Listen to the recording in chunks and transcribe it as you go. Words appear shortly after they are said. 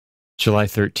July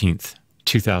 13th,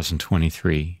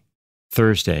 2023,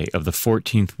 Thursday of the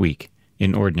 14th week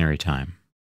in Ordinary Time.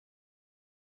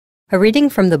 A reading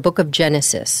from the book of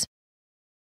Genesis.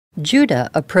 Judah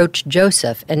approached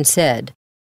Joseph and said,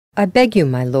 "I beg you,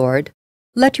 my lord,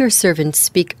 let your servant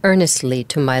speak earnestly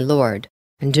to my lord,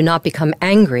 and do not become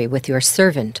angry with your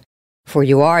servant, for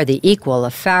you are the equal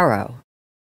of Pharaoh.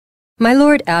 My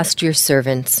lord asked your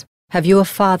servants, 'Have you a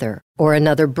father or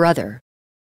another brother?'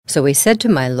 So he said to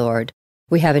my lord,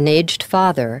 'We have an aged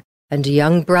father and a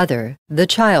young brother, the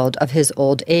child of his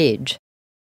old age.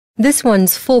 This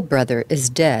one's full brother is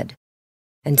dead,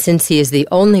 and since he is the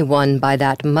only one by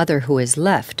that mother who is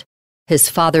left, his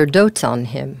father dotes on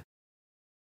him.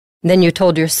 Then you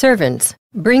told your servants,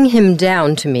 "Bring him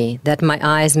down to me, that my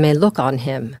eyes may look on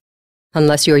him.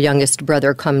 Unless your youngest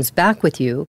brother comes back with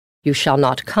you, you shall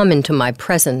not come into my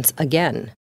presence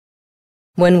again."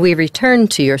 When we returned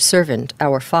to your servant,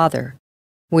 our father,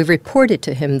 we reported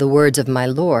to him the words of my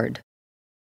lord.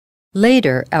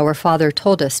 Later, our father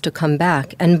told us to come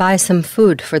back and buy some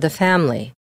food for the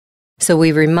family. So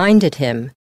we reminded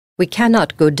him, "We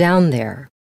cannot go down there.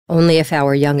 Only if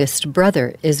our youngest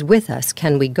brother is with us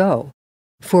can we go,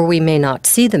 for we may not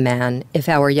see the man if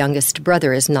our youngest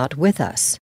brother is not with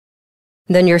us."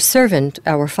 Then your servant,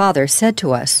 our father, said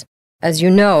to us, "As you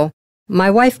know,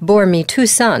 my wife bore me 2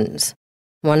 sons.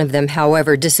 One of them,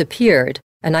 however, disappeared,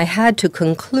 and I had to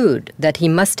conclude that he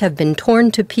must have been torn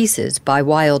to pieces by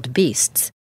wild beasts.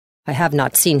 I have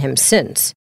not seen him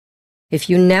since.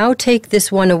 If you now take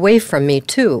this one away from me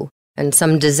too, and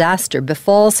some disaster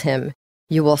befalls him,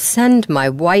 you will send my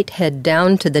white head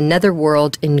down to the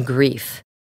netherworld in grief."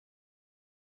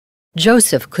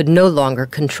 Joseph could no longer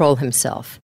control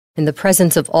himself in the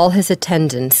presence of all his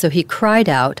attendants, so he cried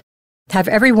out, "Have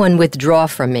everyone withdraw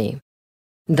from me."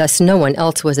 Thus no one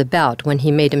else was about when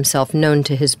he made himself known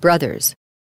to his brothers.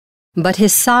 But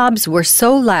his sobs were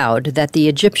so loud that the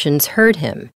Egyptians heard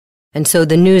him, and so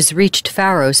the news reached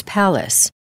Pharaoh's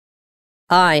palace.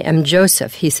 "I am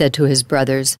Joseph," he said to his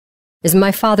brothers. "Is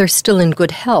my father still in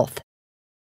good health?"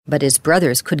 But his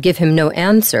brothers could give him no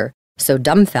answer, so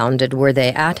dumbfounded were they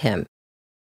at him.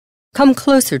 "Come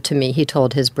closer to me," he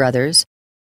told his brothers.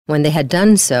 When they had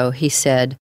done so, he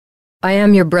said, "I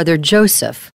am your brother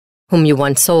Joseph, whom you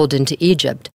once sold into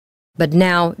Egypt. But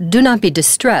now do not be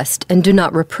distressed and do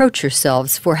not reproach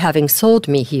yourselves for having sold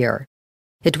me here.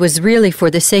 It was really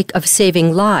for the sake of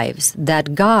saving lives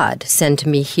that God sent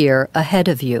me here ahead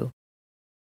of you."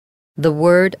 The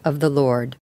word of the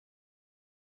Lord.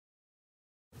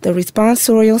 The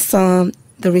responsorial psalm,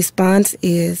 the response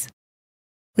is,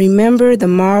 "Remember the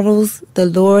marvels the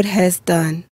Lord has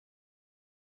done."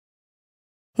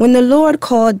 When the Lord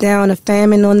called down a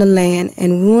famine on the land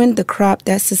and ruined the crop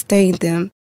that sustained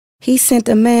them, he sent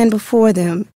a man before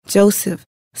them, Joseph,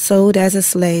 sold as a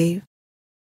slave.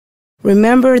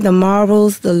 Remember the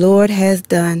marvels the Lord has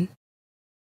done.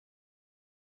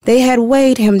 They had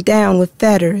weighed him down with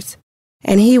fetters,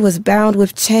 and he was bound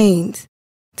with chains,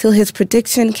 till his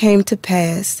prediction came to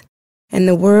pass, and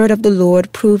the word of the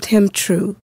Lord proved him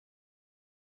true.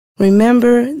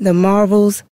 Remember the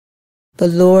marvels the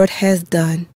Lord has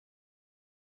done.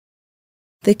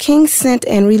 The king sent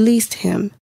and released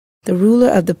him. The ruler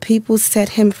of the people set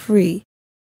him free.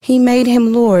 He made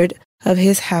him lord of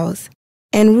his house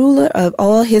and ruler of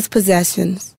all his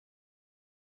possessions.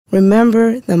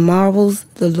 Remember the marvels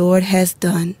the Lord has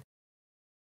done.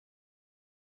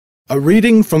 A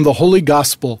reading from the Holy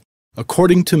Gospel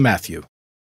according to Matthew.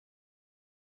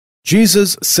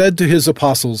 Jesus said to his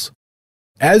apostles,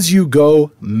 "As you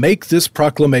go, make this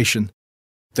proclamation: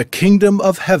 the kingdom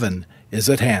of heaven is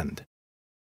at hand.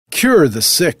 Cure the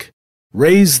sick,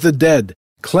 raise the dead,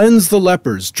 cleanse the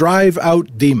lepers, drive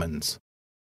out demons.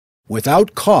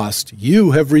 Without cost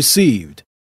you have received.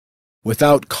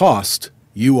 Without cost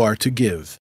you are to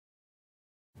give.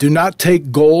 Do not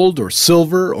take gold or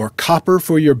silver or copper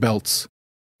for your belts,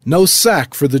 no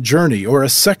sack for the journey or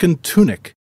a second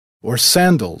tunic, or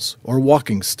sandals or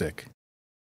walking stick.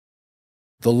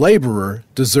 The laborer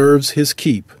deserves his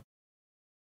keep.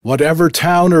 Whatever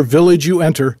town or village you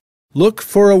enter, look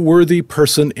for a worthy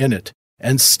person in it,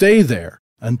 and stay there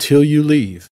until you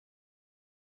leave.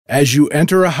 As you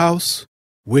enter a house,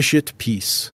 wish it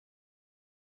peace.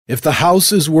 If the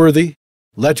house is worthy,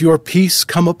 let your peace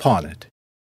come upon it.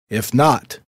 If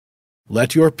not,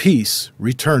 let your peace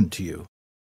return to you.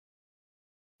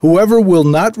 Whoever will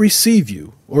not receive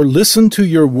you or listen to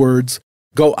your words,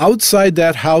 go outside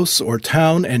that house or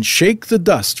town and shake the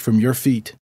dust from your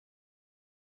feet.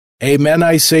 Amen,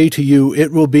 I say to you,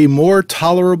 it will be more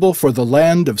tolerable for the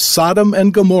land of Sodom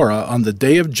and Gomorrah on the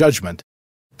day of judgment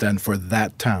than for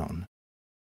that town.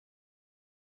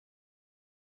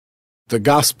 The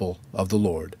Gospel of the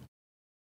Lord.